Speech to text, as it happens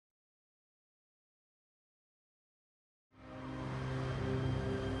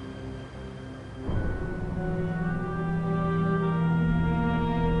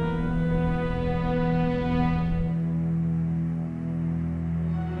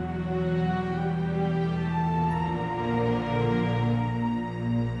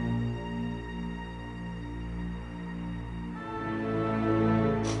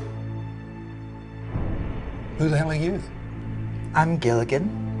Who the hell are you? I'm Gilligan.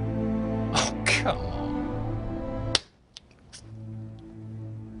 Oh, come on.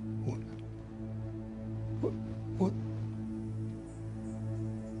 What?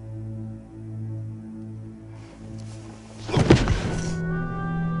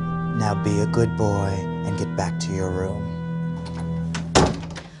 Now be a good boy and get back to your room.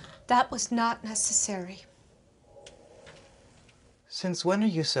 That was not necessary. Since when are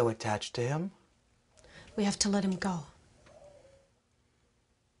you so attached to him? We have to let him go.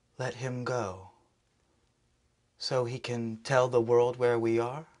 Let him go. So he can tell the world where we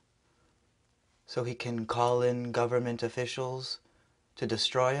are? So he can call in government officials to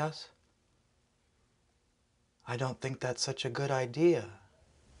destroy us? I don't think that's such a good idea.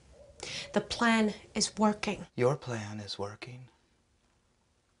 The plan is working. Your plan is working.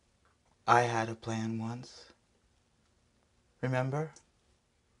 I had a plan once. Remember?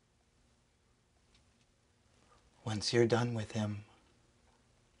 Once you're done with him,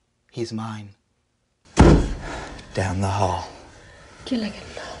 he's mine. Down the hall. Gilligan.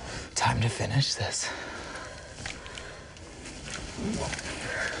 Time to finish this.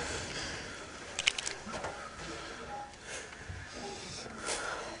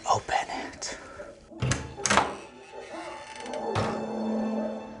 Open it.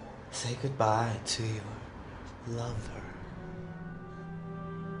 Say goodbye to your lover.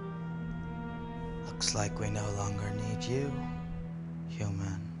 Looks like we no longer need you,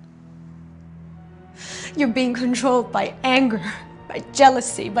 human. You're being controlled by anger, by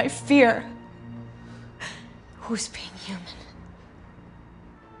jealousy, by fear. Who's being human?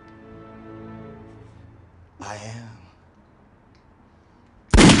 I am.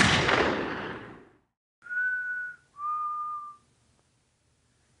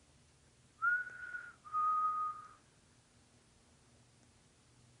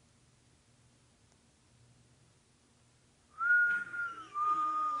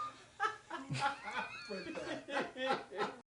 With that.